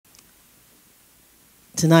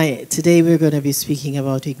Today we're going to be speaking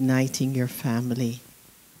about igniting your family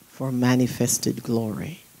for manifested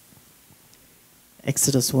glory.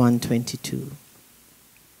 Exodus 1:22.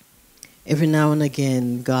 Every now and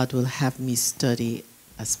again, God will have me study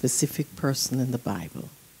a specific person in the Bible,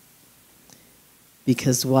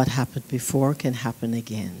 because what happened before can happen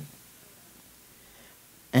again.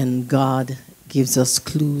 And God gives us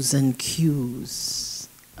clues and cues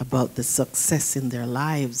about the success in their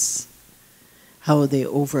lives, how they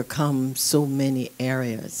overcome so many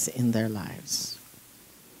areas in their lives.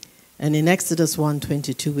 And in Exodus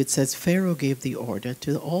 1:22 it says, Pharaoh gave the order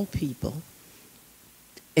to all people,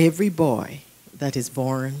 every boy that is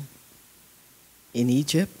born in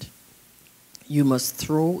Egypt, you must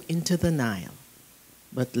throw into the Nile,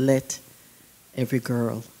 but let every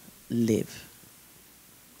girl live.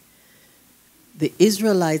 The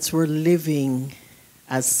Israelites were living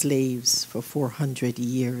as slaves for 400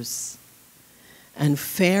 years. And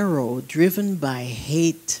Pharaoh, driven by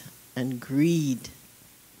hate and greed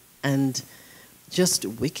and just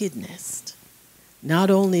wickedness,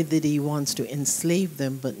 not only did he want to enslave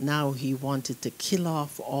them, but now he wanted to kill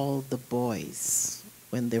off all the boys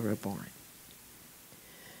when they were born.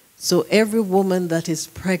 So every woman that is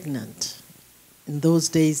pregnant, in those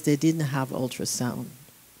days they didn't have ultrasound,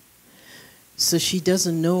 so she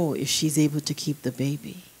doesn't know if she's able to keep the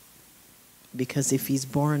baby. Because if he's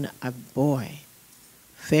born a boy,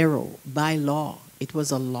 Pharaoh, by law, it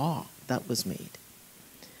was a law that was made.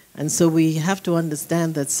 And so we have to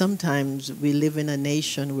understand that sometimes we live in a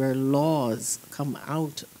nation where laws come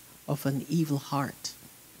out of an evil heart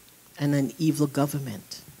and an evil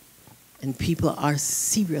government. And people are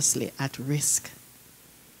seriously at risk.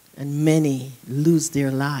 And many lose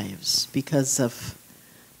their lives because of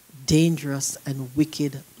dangerous and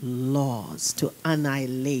wicked laws to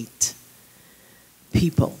annihilate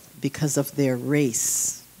people because of their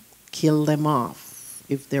race. Kill them off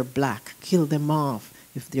if they're black. Kill them off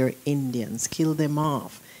if they're Indians. Kill them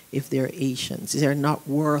off if they're Asians. They're not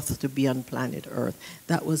worth to be on planet Earth.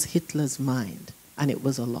 That was Hitler's mind, and it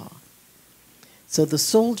was a law. So the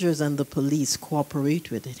soldiers and the police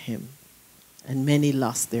cooperated with him, and many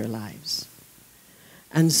lost their lives.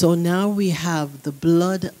 And so now we have the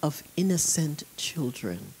blood of innocent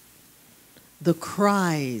children, the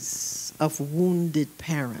cries of wounded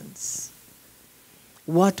parents.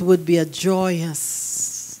 What would be a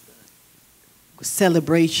joyous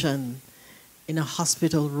celebration in a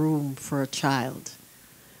hospital room for a child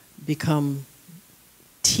become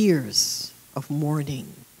tears of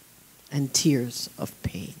mourning and tears of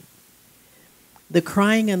pain. The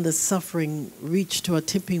crying and the suffering reached to a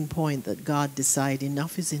tipping point that God decided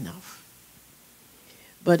enough is enough.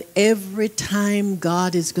 But every time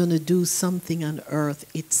God is going to do something on earth,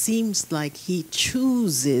 it seems like he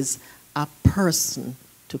chooses a person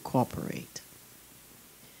to cooperate.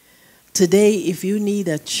 Today, if you need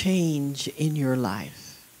a change in your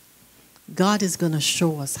life, God is going to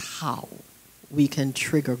show us how we can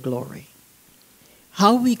trigger glory,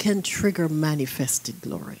 how we can trigger manifested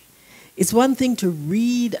glory. It's one thing to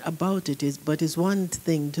read about it, but it's one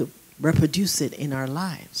thing to reproduce it in our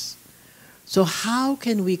lives. So how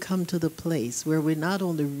can we come to the place where we not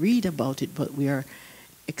only read about it, but we are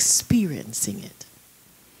experiencing it?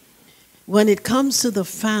 When it comes to the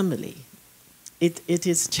family, it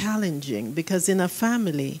is challenging, because in a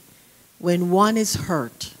family, when one is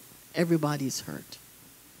hurt, everybody's hurt.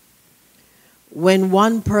 When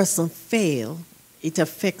one person fails, it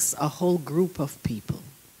affects a whole group of people.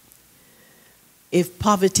 If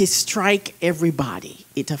poverty strikes everybody,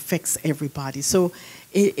 it affects everybody. So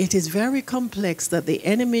it is very complex that the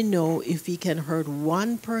enemy knows if he can hurt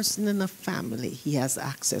one person in a family, he has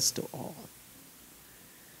access to all.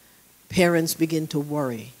 Parents begin to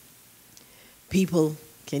worry. People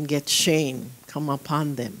can get shame come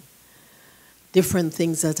upon them. Different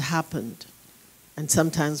things that happened. And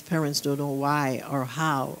sometimes parents don't know why or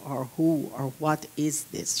how or who or what is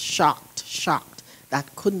this. Shocked.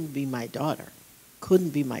 That couldn't be my daughter. Couldn't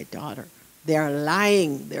be my daughter. They're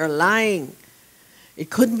lying. It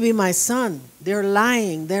couldn't be my son. They're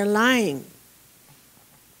lying.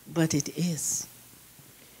 But it is.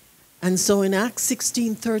 And so in Acts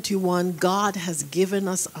 16:31, God has given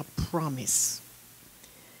us a promise.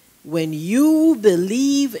 When you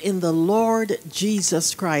believe in the Lord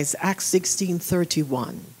Jesus Christ, Acts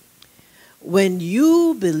 16:31, when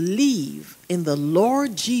you believe in the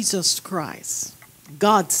Lord Jesus Christ,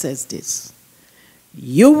 God says this,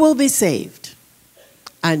 you will be saved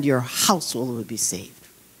and your household will be saved.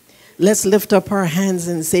 Let's lift up our hands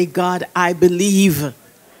and say, God, I believe.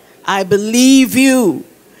 I believe you.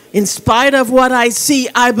 In spite of what I see,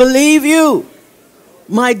 I believe you.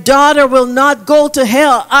 My daughter will not go to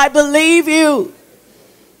hell. I believe you.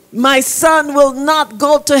 My son will not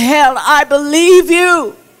go to hell. I believe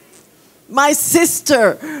you. My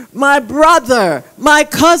sister, my brother, my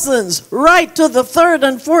cousins, right to the third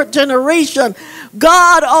and fourth generation,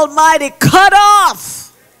 God Almighty cut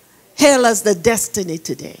off hell as the destiny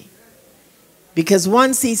today. Because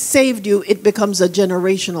once he saved you, it becomes a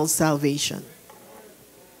generational salvation.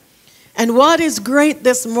 And what is great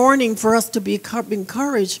this morning for us to be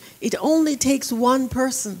encouraged, it only takes one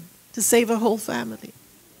person to save a whole family.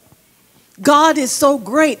 God is so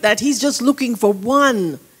great that he's just looking for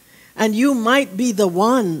one, and you might be the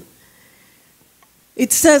one.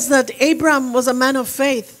 It says that Abraham was a man of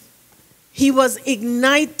faith. He was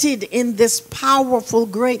ignited in this powerful,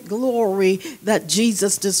 great glory that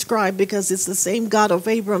Jesus described, because it's the same God of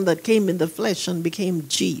Abraham that came in the flesh and became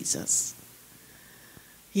Jesus.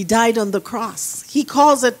 He died on the cross. He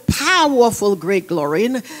calls it powerful, great glory.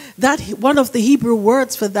 And that one of the Hebrew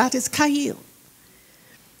words for that is Ka'il.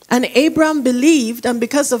 And Abraham believed, and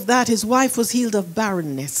because of that, his wife was healed of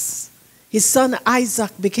barrenness. His son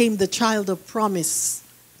Isaac became the child of promise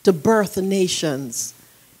to birth nations.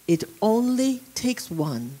 It only takes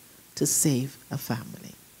one to save a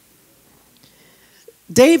family.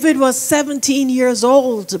 David was 17 years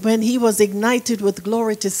old when he was ignited with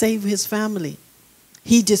glory to save his family.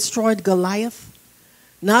 He destroyed Goliath,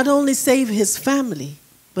 not only saved his family,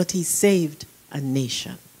 but he saved a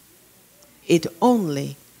nation. It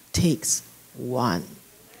only takes one.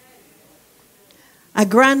 A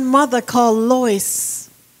grandmother called Lois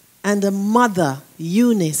and a mother,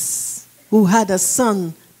 Eunice, who had a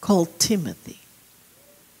son called Timothy,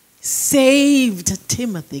 saved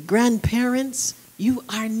Timothy. Grandparents, you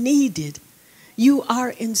are needed. You are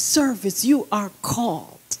in service. You are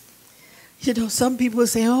called. You know, some people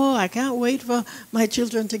say, oh, I can't wait for my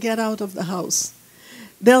children to get out of the house.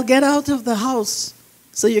 They'll get out of the house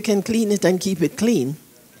so you can clean it and keep it clean.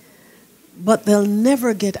 But they'll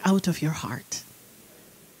never get out of your heart.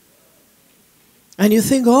 And you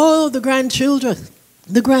think, oh, the grandchildren,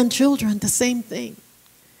 the same thing.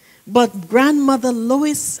 But grandmother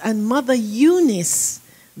Lois and mother Eunice,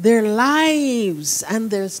 their lives and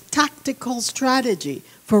their tactical strategy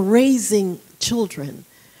for raising children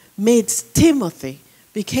made Timothy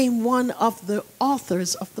became one of the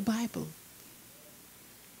authors of the Bible.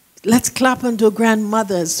 Let's clap unto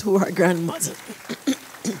grandmothers who are grandmothers.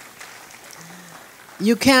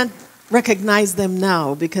 You can't recognize them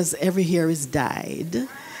now because every hair is dyed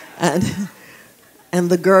and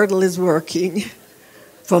the girdle is working.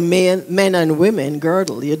 For men and women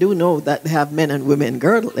girdle. You do know that they have men and women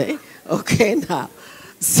girdle, eh? Okay, now.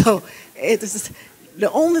 So it's the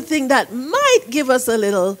only thing that might give us a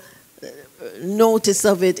little notice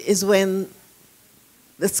of it is when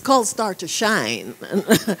the skulls start to shine.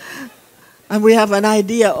 And we have an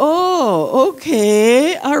idea, oh,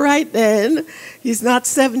 okay, all right then. He's not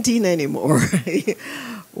 17 anymore.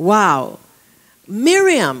 Wow.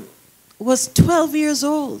 Miriam was 12 years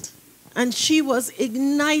old. And she was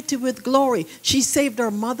ignited with glory. She saved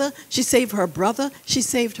her mother, she saved her brother, she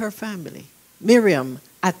saved her family. Miriam,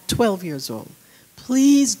 at 12 years old.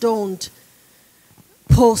 Please don't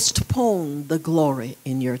postpone the glory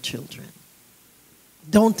in your children.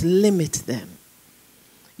 Don't limit them.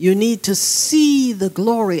 You need to see the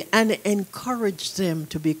glory and encourage them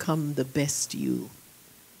to become the best you.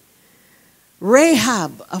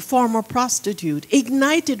 Rahab, a former prostitute,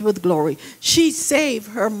 ignited with glory. She saved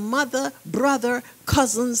her mother, brother,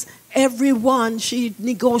 cousins, everyone. She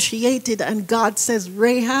negotiated, and God says,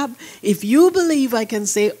 Rahab, if you believe I can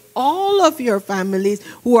save all of your families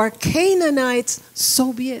who are Canaanites,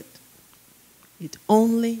 so be it. It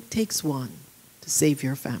only takes one to save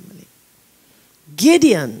your family.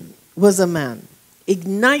 Gideon was a man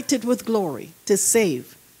ignited with glory to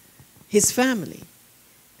save his family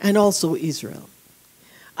and also Israel.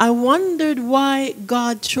 I wondered why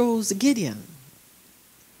God chose Gideon.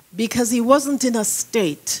 Because he wasn't in a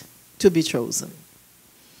state to be chosen.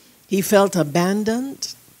 He felt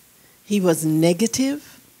abandoned. He was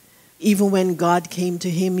negative. Even when God came to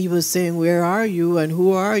him, he was saying, where are you and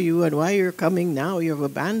who are you and why you're coming now? You've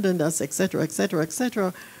abandoned us, etc., etc.,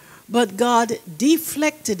 etc. But God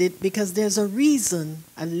deflected it because there's a reason,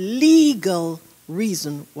 a legal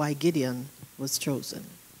reason why Gideon was chosen.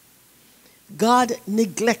 God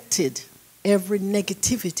neglected every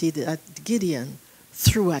negativity that Gideon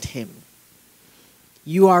threw at him.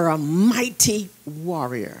 You are a mighty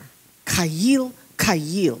warrior. Ka'il,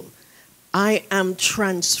 Ka'il. I am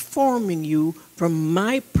transforming you from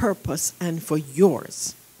my purpose and for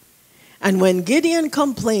yours. And when Gideon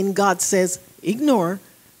complained, God says, ignore.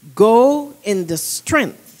 Go in the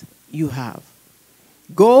strength you have.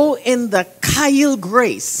 Go in the Kyle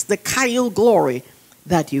grace, the Kyle glory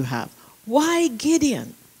that you have. Why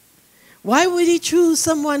Gideon? Why would he choose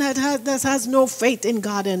someone that has no faith in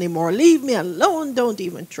God anymore? Leave me alone, don't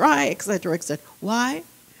even try, etc., etc. Why?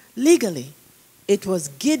 Legally, it was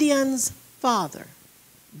Gideon's father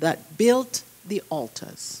that built the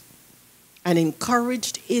altars and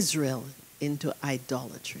encouraged Israel into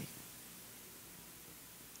idolatry.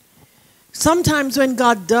 Sometimes when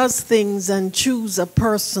God does things and chooses a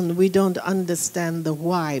person, we don't understand the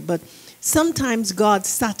why. But sometimes God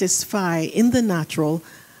satisfies in the natural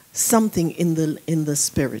something in the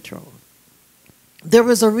spiritual. There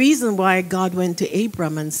was a reason why God went to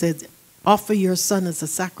Abram and said, offer your son as a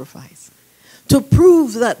sacrifice. To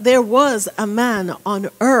prove that there was a man on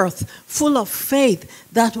earth full of faith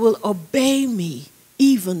that will obey me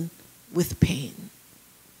even with pain.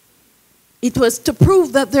 It was to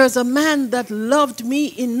prove that there's a man that loved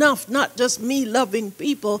me enough, not just me loving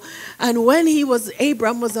people. And when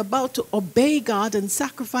Abram was about to obey God and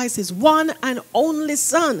sacrifice his one and only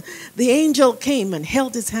son, the angel came and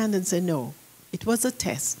held his hand and said, no, it was a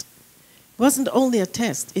test. It wasn't only a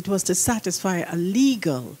test, it was to satisfy a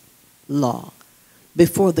legal law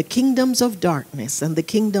before the kingdoms of darkness and the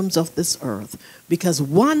kingdoms of this earth. Because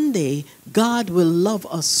one day God will love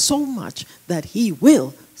us so much that he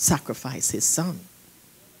will sacrifice his son.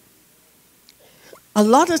 A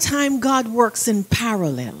lot of time God works in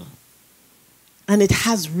parallel, and it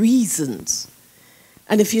has reasons.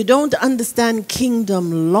 And if you don't understand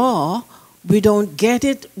kingdom law, we don't get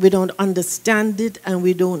it, we don't understand it, and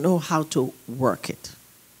we don't know how to work it.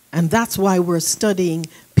 And that's why we're studying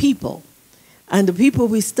people. And the people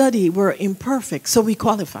we study were imperfect, so we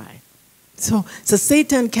qualify. So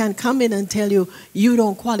Satan can come in and tell you, you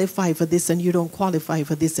don't qualify for this and you don't qualify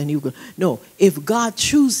for this and you go. No, if God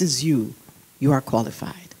chooses you, you are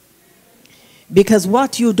qualified. Because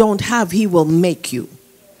what you don't have, he will make you.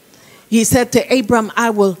 He said to Abram, I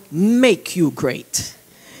will make you great.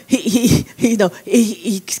 He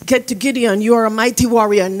said to Gideon, you are a mighty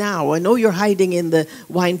warrior now. I know you're hiding in the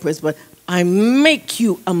wine press, but I make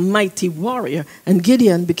you a mighty warrior. And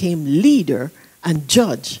Gideon became leader and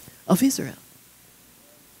judge of Israel.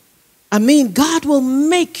 I mean, God will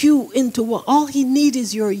make you into what? All he needs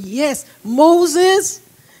is your yes. Moses,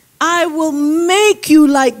 I will make you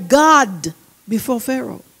like God before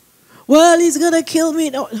Pharaoh. Well, he's going to kill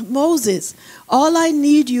me. No, Moses, all I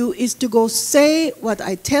need you is to go say what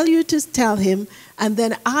I tell you to tell him, and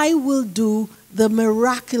then I will do the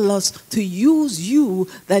miraculous to use you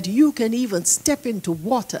that you can even step into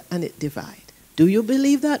water and it divide. Do you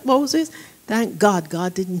believe that, Moses? Thank God,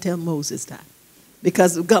 God didn't tell Moses that.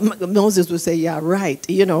 Because Moses would say, yeah, right,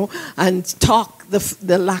 and talk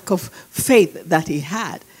the lack of faith that he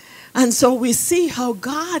had. And so we see how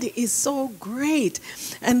God is so great.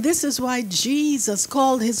 And this is why Jesus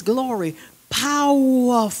called his glory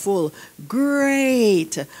powerful,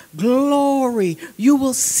 great glory. You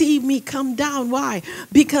will see me come down. Why?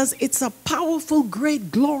 Because it's a powerful,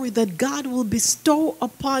 great glory that God will bestow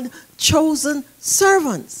upon chosen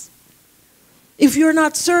servants. If you're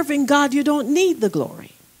not serving God, you don't need the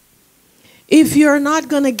glory. If you're not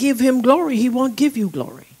going to give him glory, he won't give you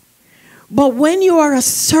glory. But when you are a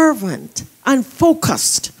servant and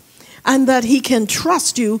focused, and that he can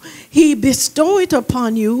trust you, he bestow it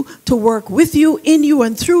upon you to work with you, in you,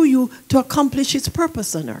 and through you to accomplish his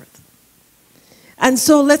purpose on earth. And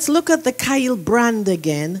so let's look at the Kyle brand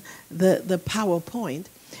again, the PowerPoint,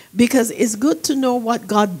 because it's good to know what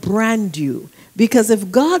God brand you. Because if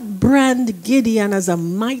God brand Gideon as a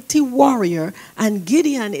mighty warrior and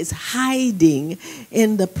Gideon is hiding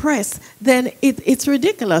in the press, then it's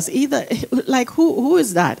ridiculous. Either, like, who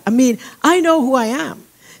is that? I mean, I know who I am.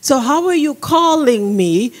 So how are you calling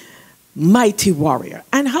me mighty warrior?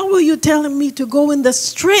 And how are you telling me to go in the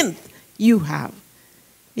strength you have?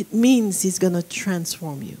 It means he's going to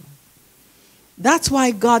transform you. That's why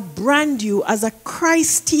God brand you as a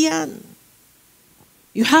Christian.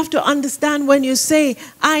 You have to understand when you say,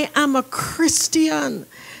 I am a Christian,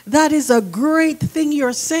 that is a great thing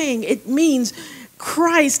you're saying. It means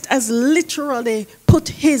Christ has literally put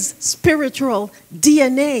his spiritual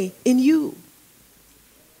DNA in you.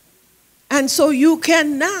 And so you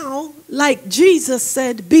can now, like Jesus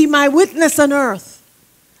said, be my witness on earth.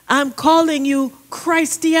 I'm calling you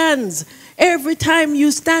Christians. Every time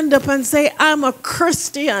you stand up and say, I'm a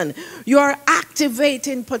Christian, you are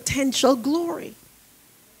activating potential glory.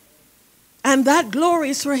 And that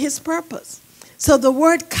glory is for his purpose. So the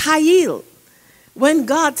word Kyle, When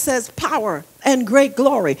God says power and great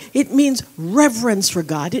glory, it means reverence for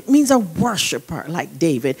God. It means a worshiper like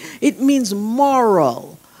David. It means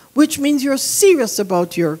moral, which means you're serious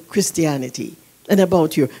about your Christianity and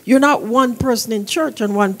about you're not one person in church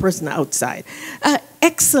and one person outside.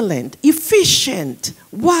 Excellent, efficient,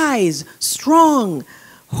 wise, strong,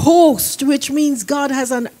 host, which means God has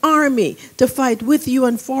an army to fight with you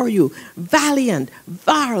and for you. Valiant,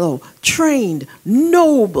 valor, trained,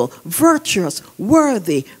 noble, virtuous,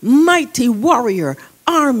 worthy, mighty warrior,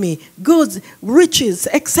 army, goods, riches,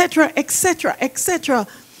 etc., etc., etc.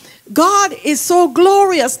 God is so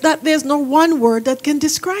glorious that there's no one word that can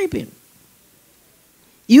describe him.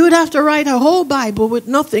 You would have to write a whole Bible with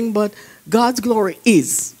nothing but God's glory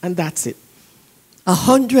is, and that's it.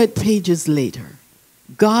 100 pages later,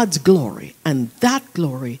 God's glory, and that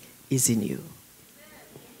glory is in you.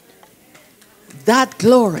 That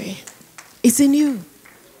glory is in you.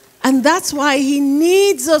 And that's why he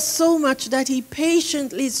needs us so much that he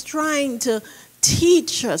patiently is trying to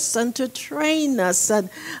teach us and to train us. And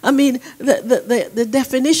I mean, the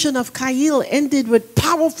definition of Kail ended with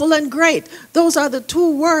powerful and great. Those are the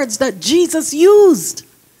two words that Jesus used.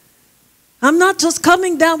 I'm not just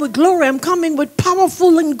coming down with glory, I'm coming with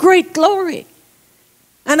powerful and great glory.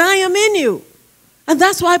 And I am in you. And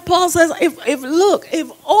that's why Paul says,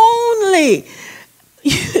 if only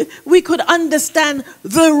we could understand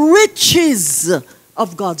the riches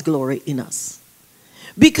of God's glory in us.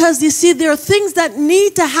 Because you see, there are things that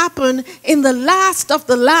need to happen in the last of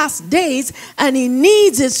the last days, and he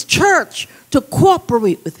needs his church to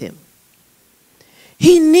cooperate with him.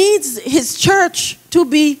 He needs his church to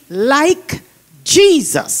be like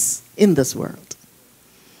Jesus in this world.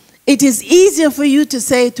 It is easier for you to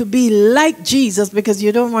say to be like Jesus because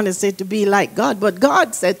you don't want to say to be like God. But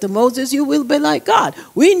God said to Moses, you will be like God.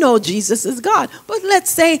 We know Jesus is God. But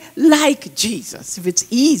let's say like Jesus, if it's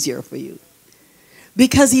easier for you.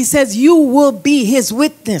 Because he says you will be his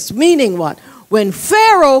witness. Meaning what? When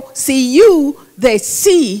Pharaoh see you, they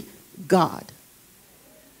see God.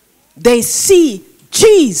 They see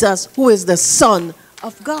Jesus, who is the Son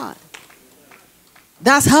of God.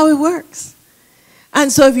 That's how it works. And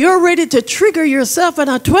so if you're ready to trigger yourself, and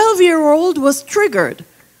a 12-year-old was triggered,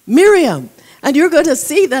 Miriam, and you're going to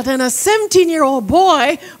see that, and a 17-year-old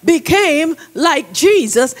boy became like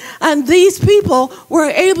Jesus, and these people were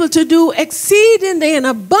able to do exceedingly and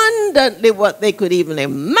abundantly what they could even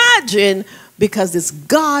imagine, because it's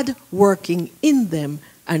God working in them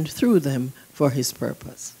and through them for his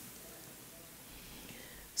purpose.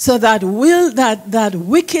 So that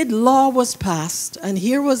wicked law was passed, and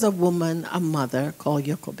here was a woman, a mother, called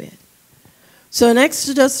Jochebed. So in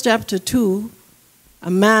Exodus chapter 2, a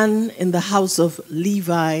man in the house of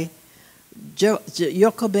Levi,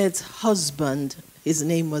 Jochebed's husband, his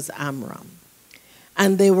name was Amram.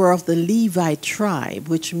 And they were of the Levi tribe,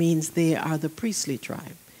 which means they are the priestly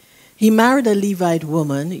tribe. He married a Levite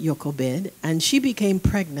woman, Jochebed, and she became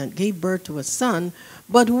pregnant, gave birth to a son.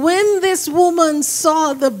 But when this woman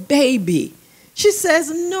saw the baby, she says,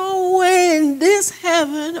 no way in this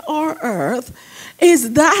heaven or earth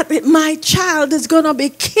is that my child is going to be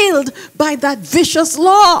killed by that vicious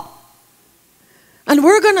law. And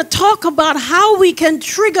we're going to talk about how we can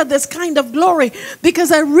trigger this kind of glory,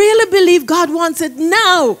 because I really believe God wants it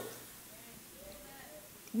now.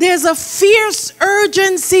 There's a fierce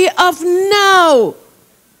urgency of now.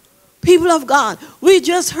 People of God, we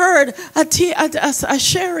just heard a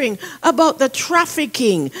sharing about the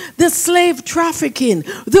trafficking, the slave trafficking,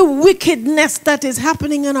 the wickedness that is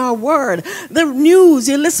happening in our world. The news,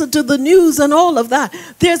 you listen to the news and all of that.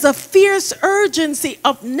 There's a fierce urgency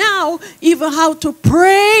of now, even how to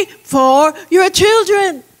pray for your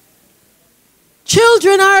children.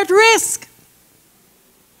 Children are at risk.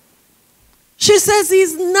 She says,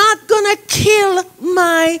 he's not going to kill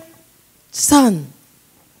my son.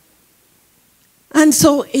 And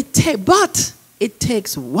so it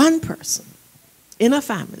takes one person in a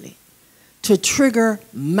family to trigger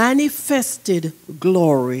manifested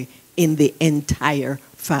glory in the entire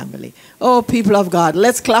family. Oh, people of God,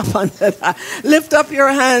 let's clap on that. Lift up your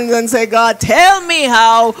hands and say, God, tell me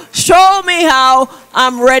how, show me how.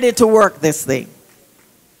 I'm ready to work this thing.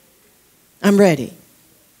 I'm ready.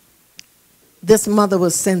 This mother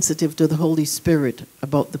was sensitive to the Holy Spirit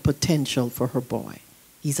about the potential for her boy.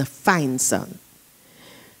 He's a fine son.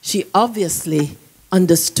 She obviously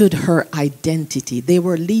understood her identity. They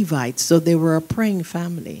were Levites, so they were a praying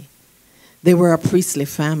family. They were a priestly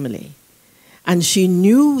family. And she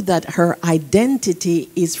knew that her identity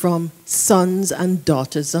is from sons and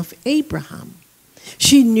daughters of Abraham.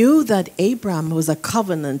 She knew that Abraham was a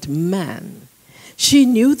covenant man. She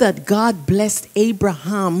knew that God blessed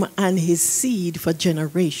Abraham and his seed for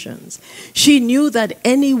generations. She knew that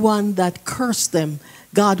anyone that cursed them,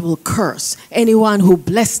 God will curse. Anyone who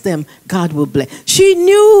blessed them, God will bless. She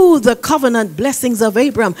knew the covenant blessings of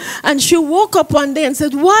Abraham. And she woke up one day and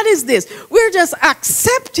said, what is this? We're just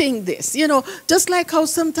accepting this. You know, just like how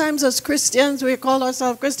sometimes as Christians, we call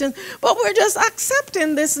ourselves Christians, but we're just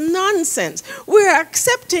accepting this nonsense. We're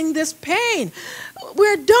accepting this pain.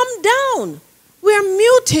 We're dumbed down. We're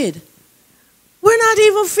muted. We're not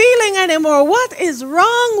even feeling anymore. What is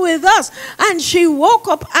wrong with us? And she woke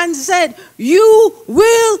up and said, you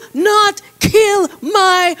will not kill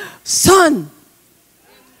my son.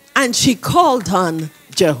 And she called on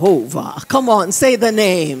Jehovah. Come on, say the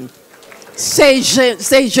name. Say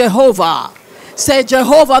Jehovah. Say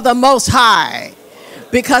Jehovah the Most High.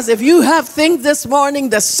 Because if you have things this morning,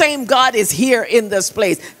 the same God is here in this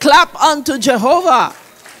place. Clap unto Jehovah.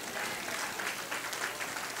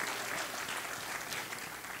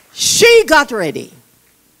 She got ready.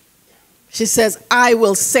 She says, I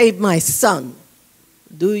will save my son.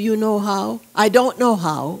 Do you know how? I don't know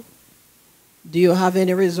how. Do you have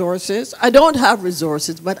any resources? I don't have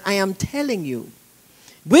resources, but I am telling you.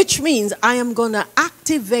 Which means I am going to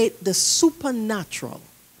activate the supernatural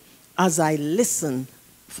as I listen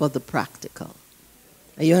for the practical.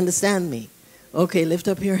 You understand me? Okay, lift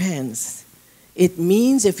up your hands. It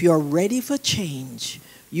means if you're ready for change,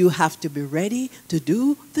 you have to be ready to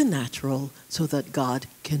do the natural so that God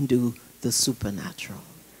can do the supernatural.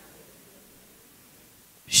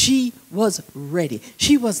 She was ready.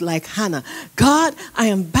 She was like Hannah. God, I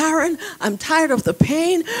am barren. I'm tired of the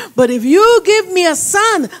pain. But if you give me a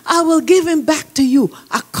son, I will give him back to you.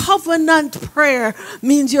 A covenant prayer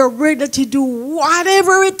means you're ready to do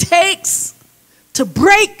whatever it takes to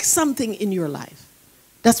break something in your life.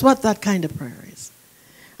 That's what that kind of prayer is.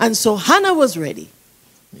 And so Hannah was ready.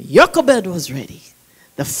 Jochebed was ready.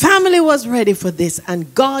 The family was ready for this,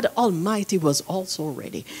 and God Almighty was also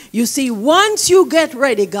ready. You see, once you get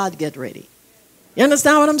ready, God get ready. You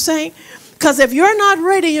understand what I'm saying? Because if you're not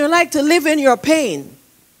ready, you like to live in your pain.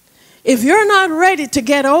 If you're not ready to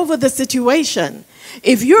get over the situation,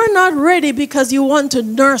 if you're not ready because you want to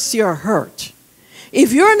nurse your hurt,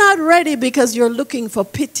 if you're not ready because you're looking for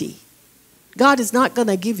pity, God is not going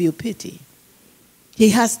to give you pity.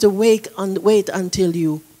 He has to wait until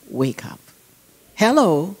you wake up.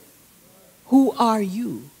 Hello, who are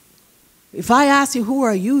you? If I ask you, who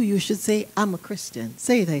are you? You should say, I'm a Christian.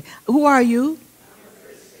 Say that. Who are you?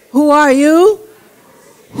 Who are you?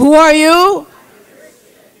 Who are you?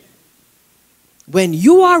 When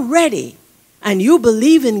you are ready and you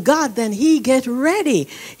believe in God, then he get ready.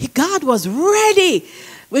 God was ready.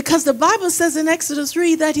 Because the Bible says in Exodus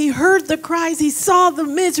 3 that he heard the cries, he saw the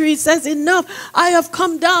misery. He says, enough, I have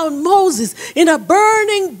come down, Moses, in a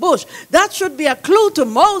burning bush. That should be a clue to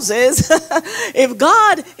Moses. If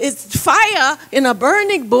God is fire in a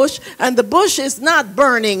burning bush and the bush is not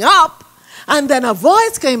burning up, and then a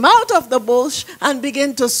voice came out of the bush and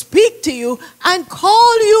began to speak to you and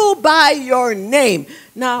call you by your name.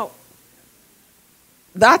 Now,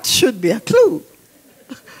 that should be a clue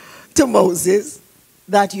to Moses,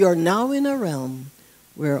 that you're now in a realm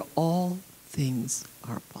where all things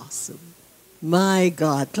are possible. My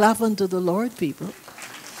God, clap unto the Lord, people.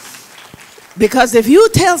 Because if you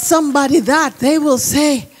tell somebody that, they will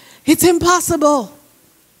say, it's impossible.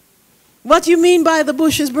 What do you mean by the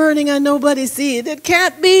bush is burning and nobody sees it? It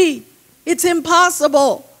can't be. It's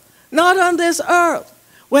impossible. Not on this earth.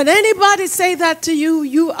 When anybody say that to you,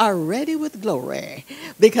 you are ready with glory.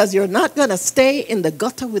 Because you're not going to stay in the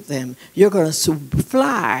gutter with them. You're going to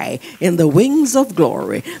fly in the wings of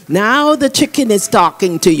glory. Now the chicken is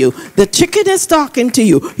talking to you. The chicken is talking to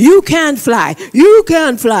you. You can't fly. You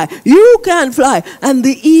can't fly. You can't fly. And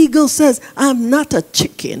the eagle says, I'm not a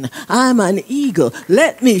chicken. I'm an eagle.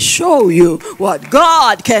 Let me show you what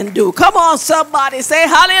God can do. Come on, somebody say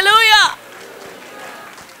hallelujah.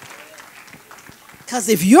 Because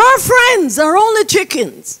if your friends are only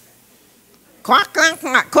chickens, quack, quack,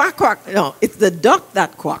 quack, quack, quack. No, it's the duck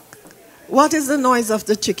that quack. What is the noise of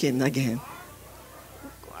the chicken again?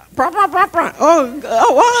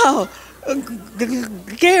 Oh, wow.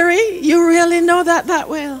 Gary, you really know that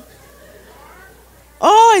well?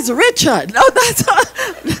 Oh, it's Richard. No,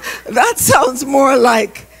 that sounds more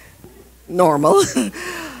like normal.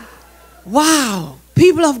 Wow.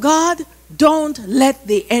 People of God, don't let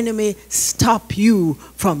the enemy stop you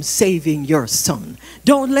from saving your son.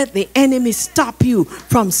 Don't let the enemy stop you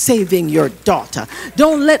from saving your daughter.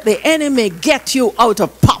 Don't let the enemy get you out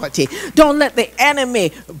of poverty. Don't let the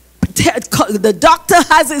enemy The doctor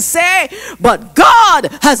has a say, but God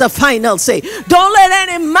has a final say. Don't let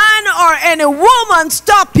any man or any woman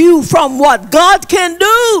stop you from what God can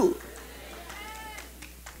do.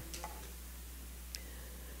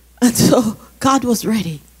 And so God was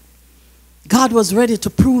ready. God was ready to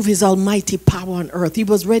prove his almighty power on earth. He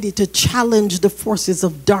was ready to challenge the forces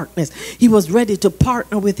of darkness. He was ready to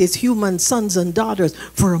partner with his human sons and daughters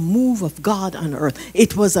for a move of God on earth.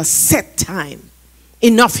 It was a set time.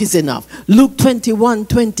 Enough is enough. Luke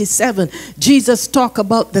 21:27, Jesus talked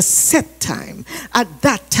about the set time. At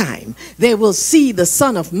that time, they will see the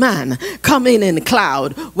Son of Man come in a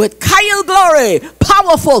cloud with Kyle glory,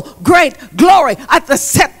 powerful, great glory at the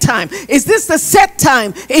set time. Is this the set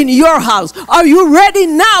time in your house? Are you ready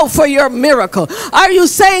now for your miracle? Are you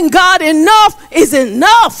saying, God, enough is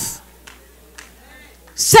enough?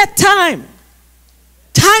 Set time.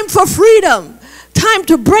 Time for freedom. Time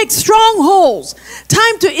to break strongholds.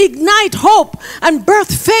 Time to ignite hope and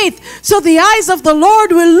birth faith, so the eyes of the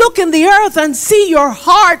Lord will look in the earth and see your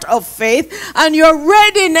heart of faith and your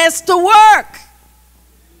readiness to work.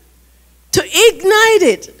 To ignite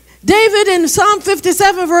it. David in Psalm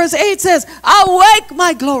 57 verse 8 says, awake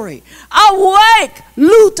my glory. Awake,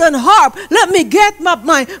 lute and harp. Let me get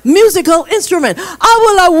my musical instrument. I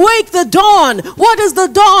will awake the dawn. What is the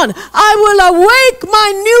dawn? I will awake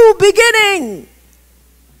my new beginning.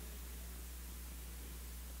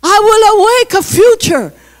 I will awake a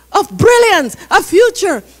future of brilliance, a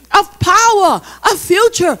future of power, a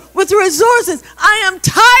future with resources. I am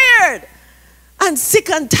tired and sick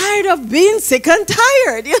and tired of being sick and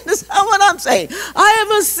tired. You understand what I'm saying?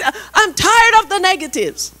 I'm tired of the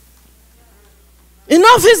negatives.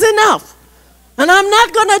 Enough is enough. And I'm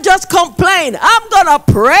not going to just complain. I'm going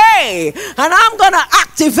to pray. And I'm going to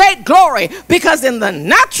activate glory. Because in the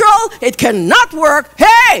natural, it cannot work.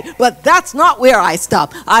 Hey, but that's not where I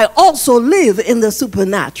stop. I also live in the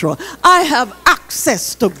supernatural. I have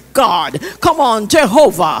access to God. Come on,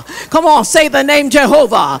 Jehovah. Come on, say the name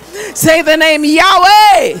Jehovah. Say the name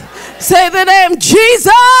Yahweh. Say the name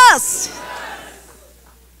Jesus.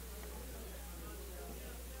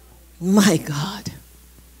 My God.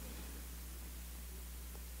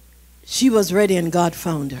 She was ready and God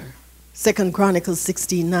found her. 2 Chronicles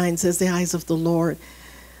 16:9 says, the eyes of the Lord.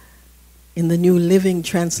 In the New Living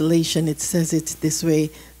Translation, it says it this way: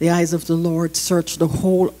 the eyes of the Lord search the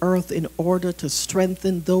whole earth in order to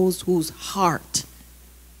strengthen those whose heart,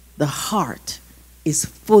 the heart, is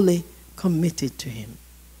fully committed to him.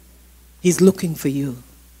 He's looking for you.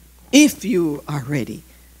 If you are ready,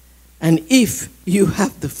 and if you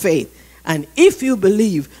have the faith, and if you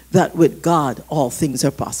believe that with God all things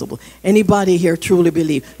are possible. Anybody here truly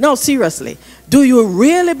believe? No, seriously. Do you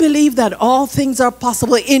really believe that all things are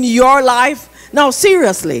possible in your life? No,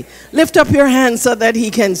 seriously. Lift up your hand so that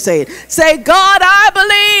he can say it. Say, God, I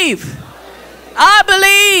believe. I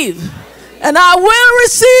believe. And I will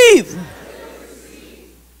receive.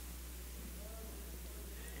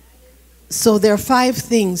 So there are 5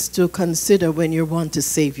 things to consider when you want to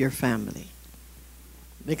save your family.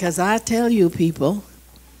 Because I tell you, people,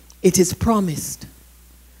 it is promised.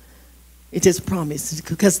 It is promised.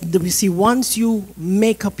 Because you see, once you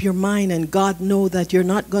make up your mind and God knows that you're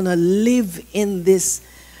not going to live in this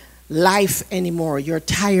life anymore, you're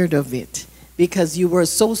tired of it. Because you were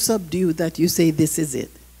so subdued that you say, this is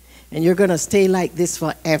it. And you're going to stay like this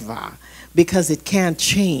forever. Because it can't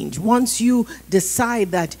change. Once you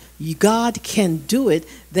decide that God can do it,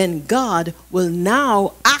 then God will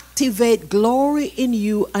now activate glory in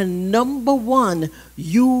you, and number 1,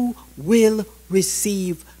 you will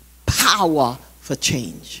receive power for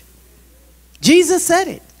change. Jesus said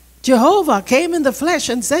it. Jehovah came in the flesh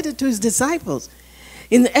and said it to his disciples.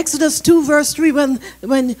 In Exodus 2 verse 3,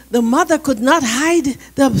 when the mother could not hide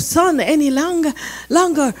the son any longer,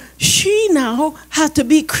 she now had to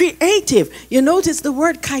be creative. You notice the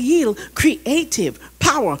word Kail, creative,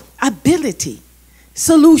 power, ability,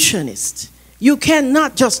 solutionist. You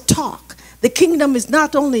cannot just talk. The kingdom is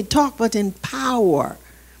not only talk, but in power.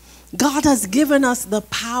 God has given us the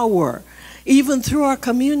power, even through our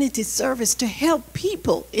community service, to help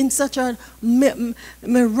people in such a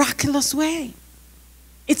miraculous way.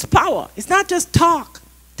 It's power. It's not just talk.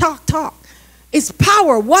 It's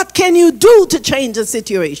power. What can you do to change the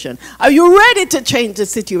situation? Are you ready to change the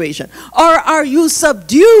situation? Or are you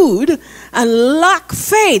subdued and lack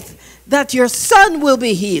faith that your son will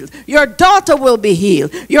be healed, your daughter will be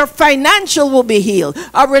healed, your financial will be healed,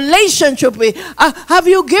 a relationship will be... have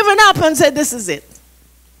you given up and said, this is it?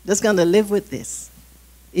 Just going to live with this.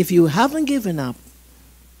 If you haven't given up,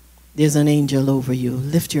 there's an angel over you.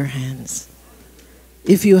 Lift your hands.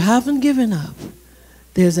 If you haven't given up,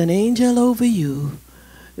 There's an angel over you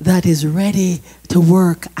that is ready to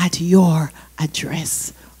work at your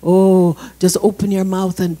address. Oh, just open your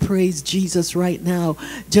mouth and praise Jesus right now.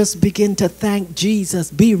 Just begin to thank Jesus.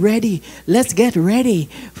 Be ready. Let's get ready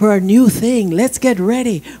for a new thing. Let's get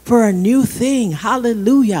ready for a new thing.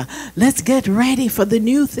 Hallelujah. Let's get ready for the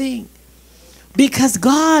new thing. Because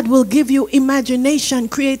God will give you imagination,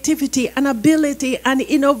 creativity, and ability and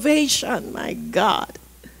innovation. My God.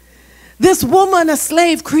 This woman, a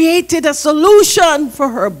slave, created a solution for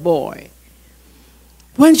her boy.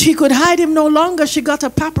 When she could hide him no longer, she got a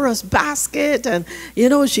papyrus basket and,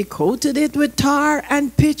 she coated it with tar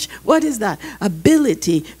and pitch. What is that?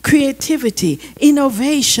 Ability, creativity,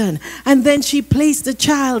 innovation. And then she placed the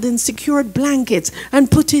child in secured blankets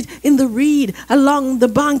and put it in the reed along the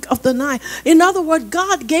bank of the Nile. In other words,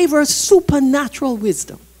 God gave her supernatural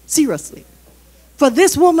wisdom. Seriously. For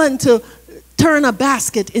this woman to turn a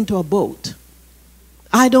basket into a boat.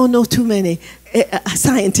 I don't know too many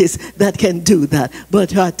scientists that can do that.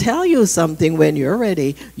 But I tell you something, when you're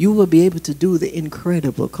ready, you will be able to do the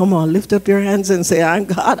incredible. Come on, lift up your hands and say, I'm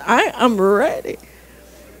God, I am ready.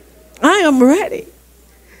 I am ready.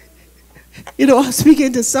 I was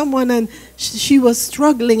speaking to someone and she was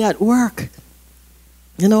struggling at work.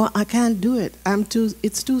 I can't do it.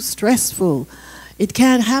 It's too stressful. It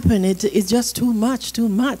can't happen. It's just too much.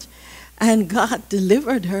 And God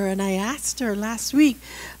delivered her, and I asked her last week,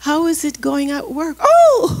 how is it going at work?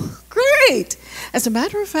 Oh, great. As a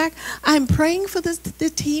matter of fact, I'm praying for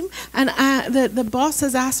the team, and the boss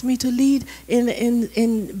has asked me to lead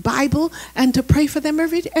in Bible and to pray for them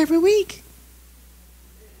every week.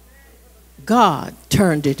 God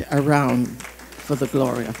turned it around for the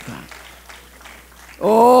glory of God.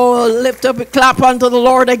 Oh, lift up a clap unto the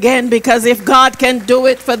Lord again, because if God can do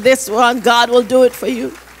it for this one, God will do it for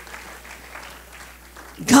you.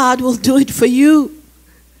 God will do it for you.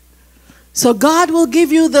 So God will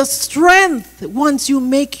give you the strength once you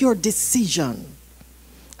make your decision.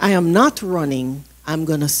 I am not running. I'm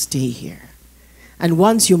going to stay here. And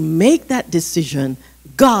once you make that decision,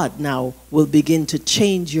 God now will begin to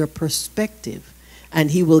change your perspective.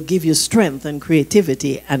 And he will give you strength and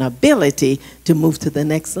creativity and ability to move to the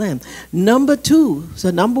next level. Number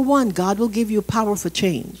one, God will give you power for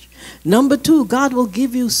change. Number two, God will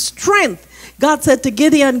give you strength. God said to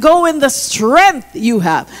Gideon, go in the strength you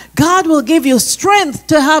have. God will give you strength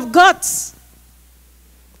to have guts.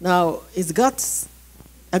 Now, is guts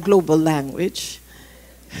a global language?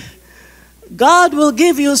 God will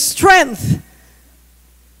give you strength.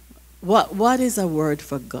 What is a word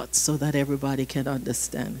for guts so that everybody can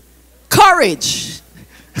understand? Courage.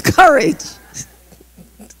 Courage.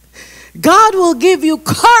 God will give you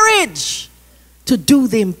courage to do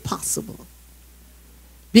the impossible.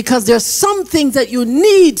 Because there's some things that you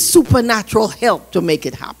need supernatural help to make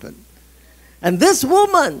it happen. And this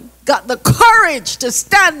woman got the courage to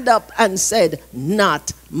stand up and said,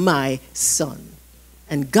 not my son.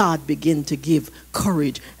 And God began to give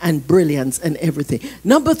courage and brilliance and everything.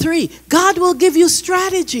 Number three, God will give you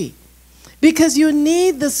strategy. Because you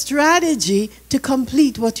need the strategy to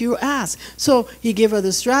complete what you ask. So he gave her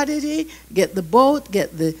the strategy, get the boat,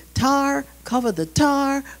 get the tar, cover the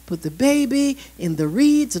tar, put the baby in the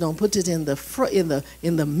reeds, don't put it in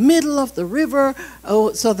the middle of the river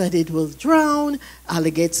so that it will drown.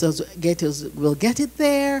 Alligators will get it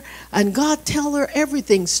there. And God tell her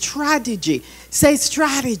everything, strategy. Say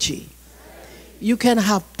strategy. You can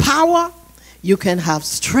have power, you can have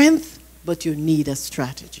strength, but you need a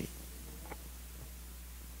strategy.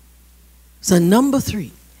 So number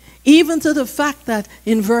three, even to the fact that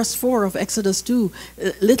in verse 4 of Exodus 2,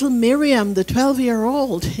 little Miriam, the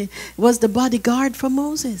 12-year-old, was the bodyguard for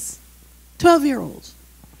Moses. 12-year-olds.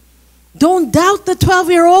 Don't doubt the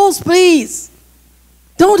 12-year-olds, please.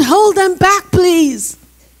 Don't hold them back, please.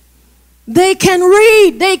 They can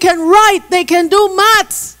read, they can write, they can do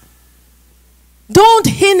maths. Don't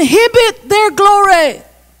inhibit their glory.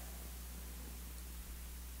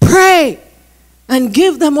 Pray. And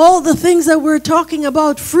give them all the things that we're talking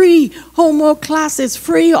about, free homework classes,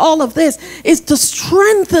 free all of this, is to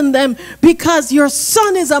strengthen them, because your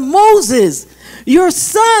son is a Moses. Your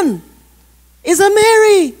son is a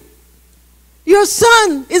Mary. Your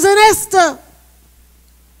son is an Esther.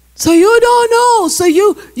 So you don't know. So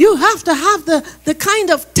you have to have the kind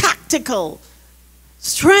of tactical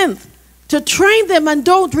strength to train them, and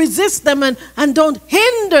don't resist them, and don't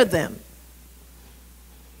hinder them.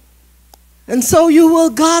 And so you will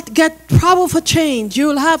get power for change. You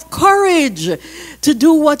will have courage to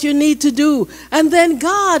do what you need to do. And then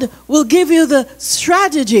God will give you the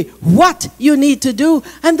strategy, what you need to do.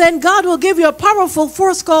 And then God will give you a powerful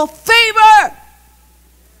force called favor.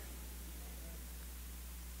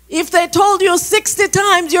 they told you 60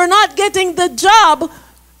 times you're not getting the job,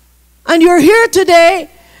 and you're here today,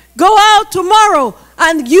 go out tomorrow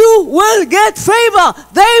and you will get favor.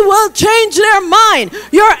 They will change their mind.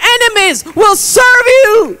 Your enemies will serve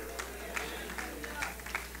you.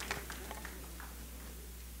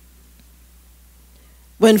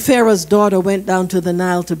 When Pharaoh's daughter went down to the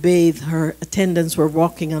Nile to bathe, her attendants were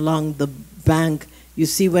walking along the bank. You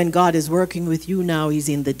see, when God is working with you now, he's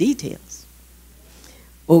in the details.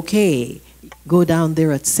 Okay, go down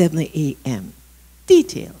there at 7 a.m.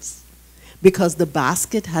 Details. Because the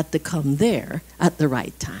basket had to come there at the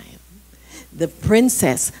right time. The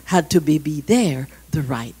princess had to be there the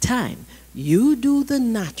right time. You do the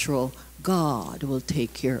natural, God will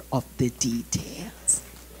take care of the details.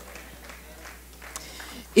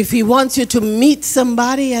 If he wants you to meet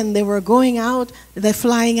somebody and they were going out, they're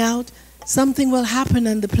flying out, something will happen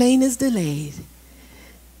and the plane is delayed.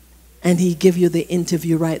 And he give you the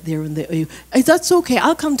interview right there. That's okay.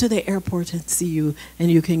 I'll come to the airport and see you, and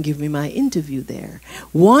you can give me my interview there.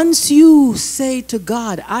 Once you say to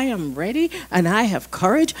God, I am ready, and I have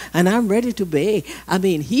courage, and I'm ready to obey, I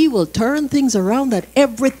mean, he will turn things around that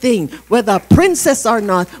everything, whether princess or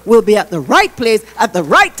not, will be at the right place at the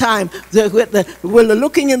right time. We're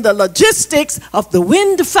looking in the logistics of the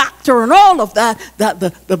wind factor and all of that, that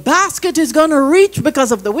the basket is going to reach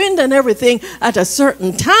because of the wind and everything at a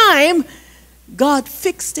certain time. God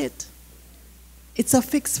fixed it. It's a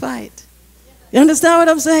fixed fight. You understand what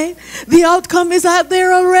I'm saying? The outcome is out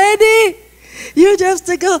there already. You just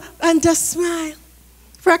to go and just smile.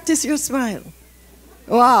 Practice your smile.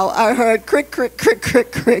 Wow, I heard crick, crick, crick,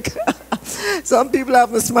 crick, crick. Some people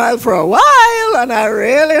haven't smiled for a while, and I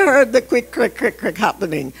really heard the quick, crick, crick, crick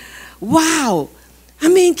happening. Wow. I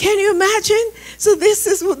mean, can you imagine? So this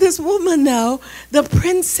is this woman now, the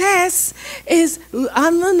princess is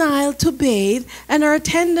on the Nile to bathe, and her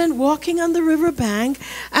attendant walking on the riverbank,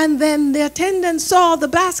 and then the attendant saw the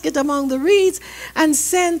basket among the reeds and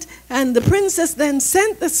the princess then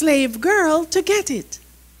sent the slave girl to get it.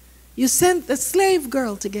 You sent the slave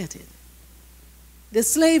girl to get it. The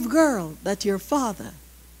slave girl that your father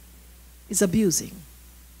is abusing.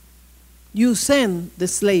 You send the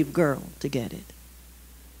slave girl to get it.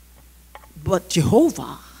 But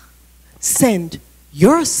Jehovah sent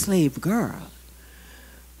your slave girl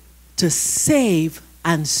to save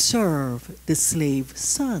and serve the slave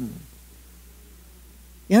son.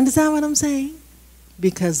 You understand what I'm saying?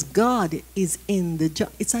 Because God is in the job.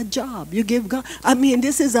 It's a job. You give God. I mean,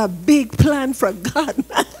 this is a big plan for God.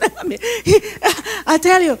 I mean, I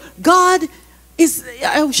tell you, God is,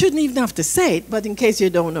 I shouldn't even have to say it, but in case you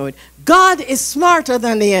don't know it, God is smarter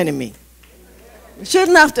than the enemy.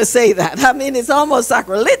 Shouldn't have to say that. I mean, it's almost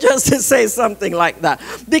sacrilegious to say something like that.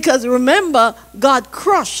 Because remember, God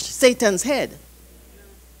crushed Satan's head.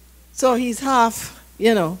 So he's half,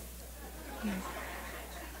 you know.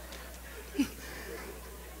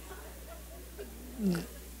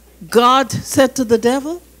 God said to the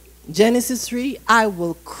devil, Genesis 3, I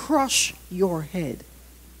will crush your head.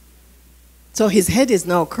 So his head is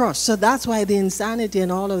now crushed. So that's why the insanity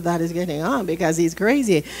and all of that is getting on, because he's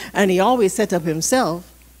crazy. And he always set up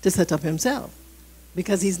himself to set up himself.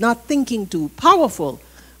 Because he's not thinking too powerful,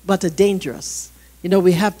 but dangerous. You know,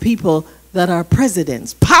 we have people that are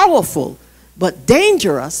presidents, powerful, but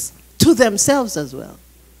dangerous to themselves as well.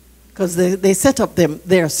 Because they set up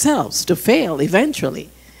themselves to fail eventually.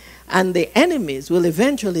 And the enemies will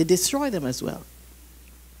eventually destroy them as well.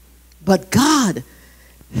 But God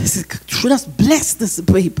just bless this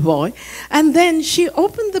baby boy. And then she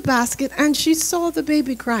opened the basket and she saw the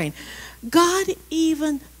baby crying. God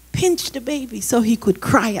even pinched the baby so he could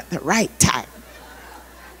cry at the right time.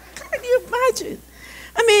 Can you imagine?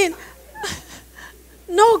 I mean,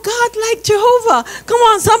 no God like Jehovah. Come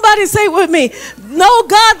on, somebody say it with me. No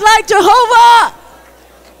God like Jehovah.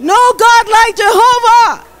 No God like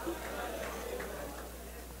Jehovah.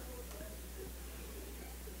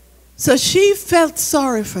 So she felt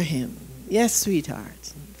sorry for him. Yes,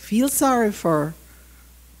 sweetheart. Feel sorry for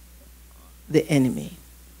the enemy.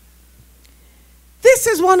 This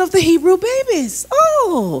is one of the Hebrew babies.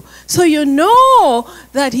 Oh, so you know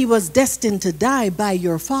that he was destined to die by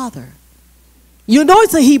your father. You know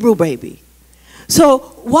it's a Hebrew baby. So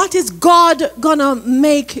what is God gonna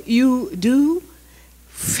make you do?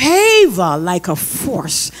 Favor like a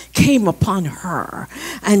force came upon her,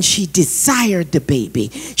 and she desired the baby.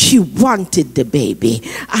 She wanted the baby.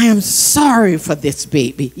 I am sorry for this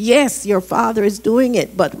baby. Yes, your father is doing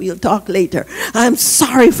it, but we'll talk later. I'm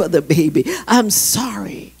sorry for the baby. I'm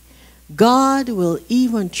sorry. God will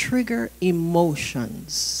even trigger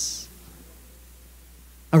emotions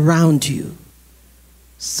around you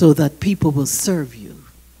so that people will serve you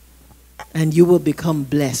and you will become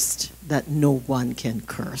blessed that no one can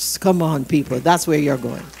curse. Come on, people. That's where you're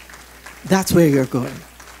going. That's where you're going.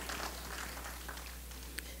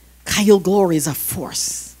 Kyle glory is a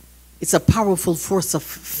force. It's a powerful force of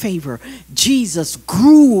favor. Jesus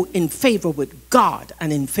grew in favor with God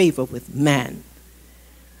and in favor with man.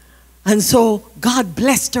 And so God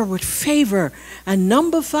blessed her with favor. And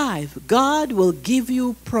number 5, God will give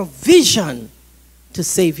you provision to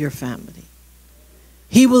save your family.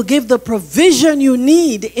 He will give the provision you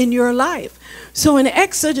need in your life. So in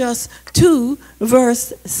Exodus 2,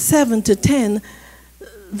 verse 7 to 10,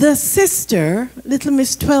 the sister, little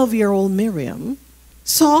Miss 12-year-old Miriam,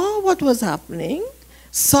 saw what was happening,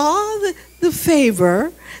 saw the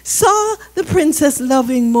favor, saw the princess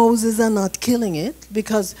loving Moses and not killing it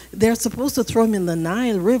because they're supposed to throw him in the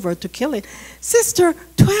Nile River to kill it. Sister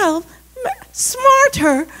 12,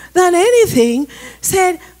 smarter than anything,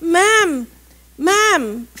 said, Ma'am,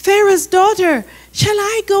 Pharaoh's daughter, shall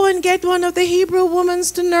I go and get one of the Hebrew women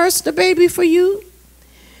to nurse the baby for you?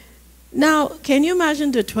 Now, can you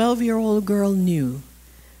imagine the 12-year-old girl knew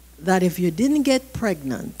that if you didn't get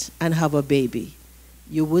pregnant and have a baby,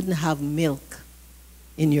 you wouldn't have milk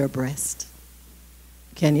in your breast.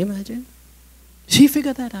 Can you imagine? She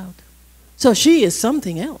figured that out. So she is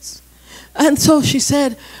something else. And so she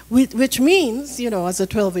said, which means, as a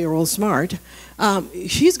 12-year-old smart,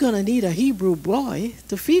 she's going to need a Hebrew boy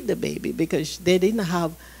to feed the baby because they didn't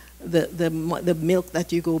have the milk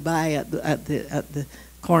that you go buy at the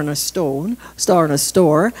corner store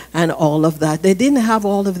and all of that. They didn't have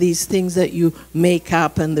all of these things that you make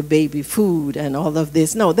up and the baby food and all of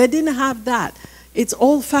this. No, they didn't have that. It's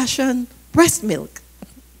old-fashioned breast milk.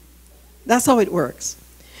 That's how it works.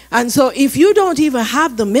 And so if you don't even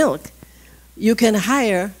have the milk, you can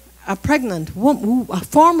hire a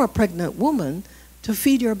former pregnant woman to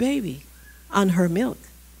feed your baby on her milk.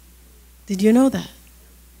 Did you know that?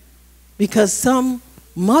 Because some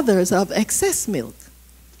mothers have excess milk.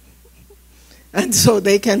 And so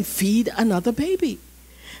they can feed another baby.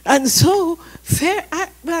 And so,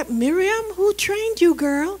 Miriam, who trained you,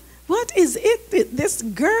 girl? What is it with this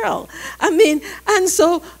girl? And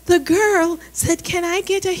so the girl said, can I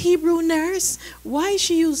get a Hebrew nurse? Why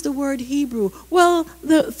she used the word Hebrew? Well,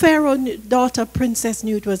 the Pharaoh daughter princess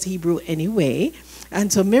knew it was Hebrew anyway.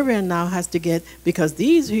 And so Miriam now has to get, because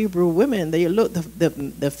these Hebrew women, they look,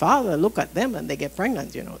 the father look at them and they get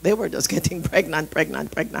pregnant, They were just getting pregnant.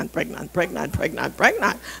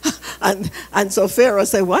 And so Pharaoh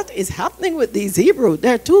said, what is happening with these Hebrew?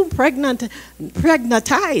 They're too pregnantized.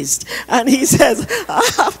 And he says,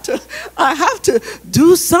 I have to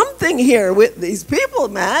do something here with these people,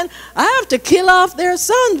 man. I have to kill off their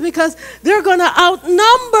sons because they're going to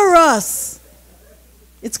outnumber us.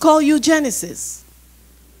 It's called eugenesis,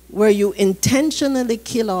 where you intentionally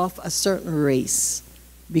kill off a certain race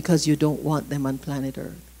because you don't want them on planet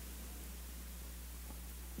Earth.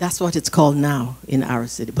 That's what it's called now in our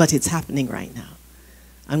city, but it's happening right now.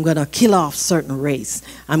 I'm going to kill off certain race.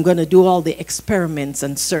 I'm going to do all the experiments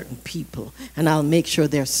on certain people, and I'll make sure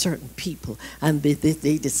there's certain people, and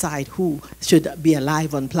they decide who should be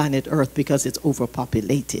alive on planet Earth because it's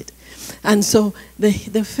overpopulated. And so the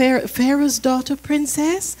Pharaoh's daughter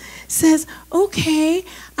princess says, okay,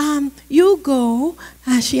 you go,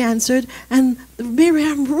 she answered, and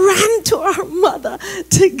Miriam ran to her mother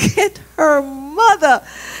to get her mother.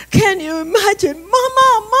 Can you imagine?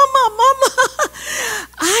 Mama,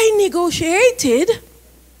 I negotiated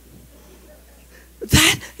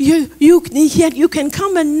that you can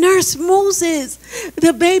come and nurse Moses.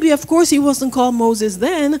 The baby, of course, he wasn't called Moses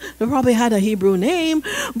then. They probably had a Hebrew name.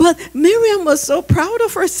 But Miriam was so proud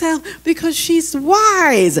of herself because she's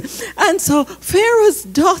wise. And so Pharaoh's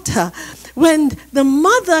daughter, when the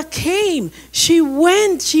mother came, she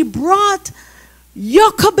brought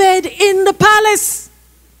Jochebed in the palace.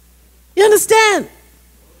 You understand?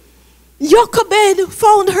 Jochebed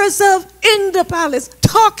found herself in the palace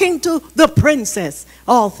talking to the princess.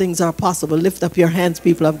 All things are possible. Lift up your hands,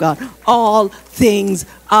 people of God. All things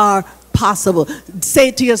are possible.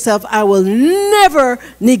 Say to yourself, I will never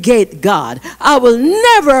negate God. I will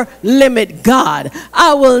never limit God.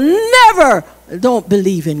 I will never don't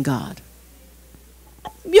believe in God.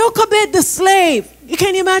 Jochebed the slave.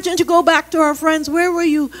 Can you imagine to go back to her friends? Where were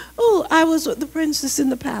you? Oh, I was with the princess in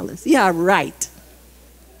the palace. Yeah, right.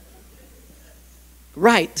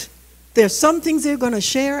 Right. There's some things they're going to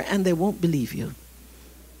share and they won't believe you.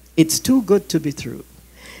 It's too good to be true.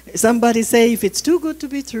 Somebody say if it's too good to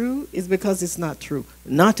be true, it's because it's not true.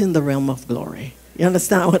 Not in the realm of glory. You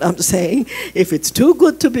understand what I'm saying? If it's too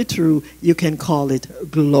good to be true, you can call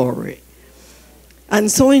it glory. And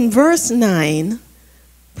so in verse 9,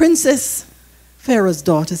 Princess Pharaoh's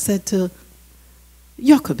daughter said to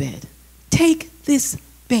Jochebed, take this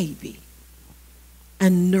baby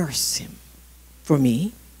and nurse him for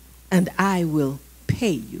me, and I will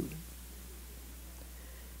pay you.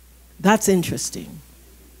 That's interesting.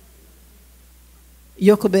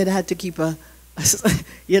 Jochebed had to keep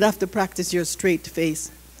you'd have to practice your straight face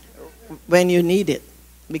when you need it,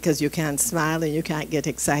 because you can't smile and you can't get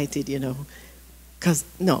excited, you know. Because,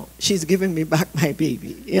 no, she's giving me back my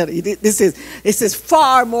baby. You know, this is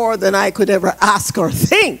far more than I could ever ask or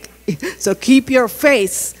think. So keep your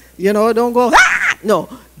face, you know, don't go, ah! No,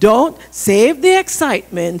 don't. Save the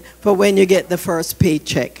excitement for when you get the first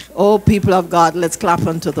paycheck. Oh, people of God, let's clap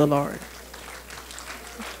unto the Lord.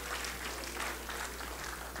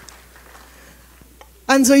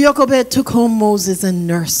 And so Jochebed took home Moses and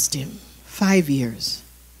nursed him 5 years.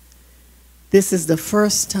 This is the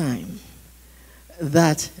first time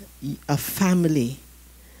that a family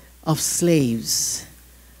of slaves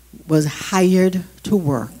was hired to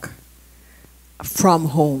work from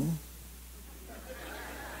home.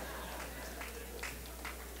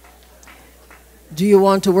 Do you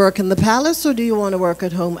want to work in the palace or do you want to work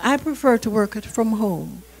at home? I prefer to work from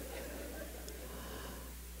home.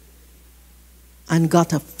 And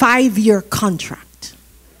got a 5-year contract.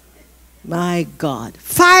 My God.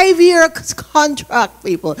 5-year contract,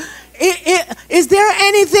 people. Is there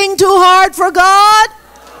anything too hard for God?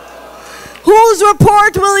 Whose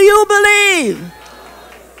report will you believe?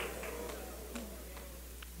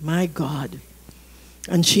 My God.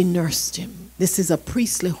 And she nursed him. This is a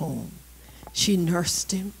priestly home. She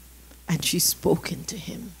nursed him and she spoke into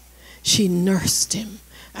him. She nursed him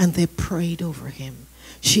and they prayed over him.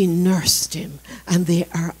 She nursed him and they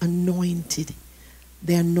are anointed.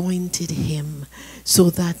 They anointed him so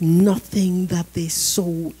that nothing that they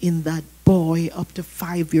sow in that boy up to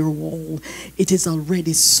 5-year-old, it is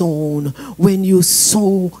already sown. When you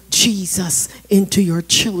sow Jesus into your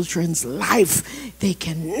children's life, they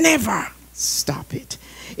can never stop it.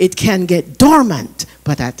 It can get dormant,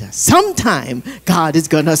 but at some time, God is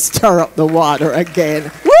going to stir up the water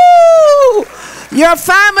again. Woo! Your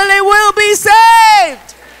family will be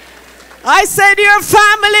saved. I said your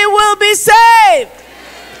family will be saved.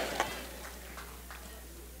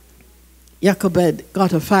 Jochebed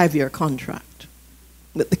got a 5-year contract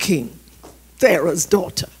with the king, Pharaoh's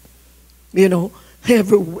daughter. You know,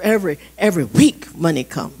 every week money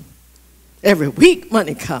come. Every week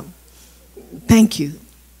money come. Thank you.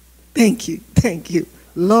 Thank you. Thank you.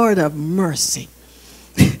 Lord of mercy.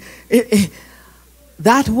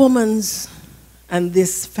 That woman's and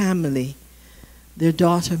this family, their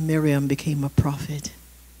daughter Miriam became a prophet.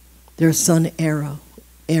 Their son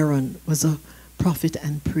Aaron was a prophet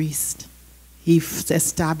and priest. He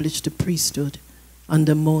established a priesthood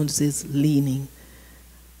under Moses' leaning.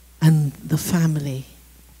 And the family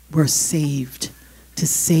were saved to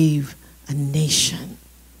save a nation.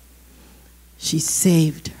 She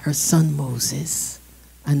saved her son Moses,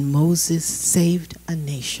 and Moses saved a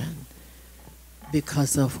nation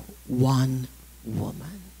because of one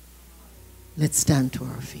woman. Let's stand to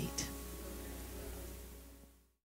our feet.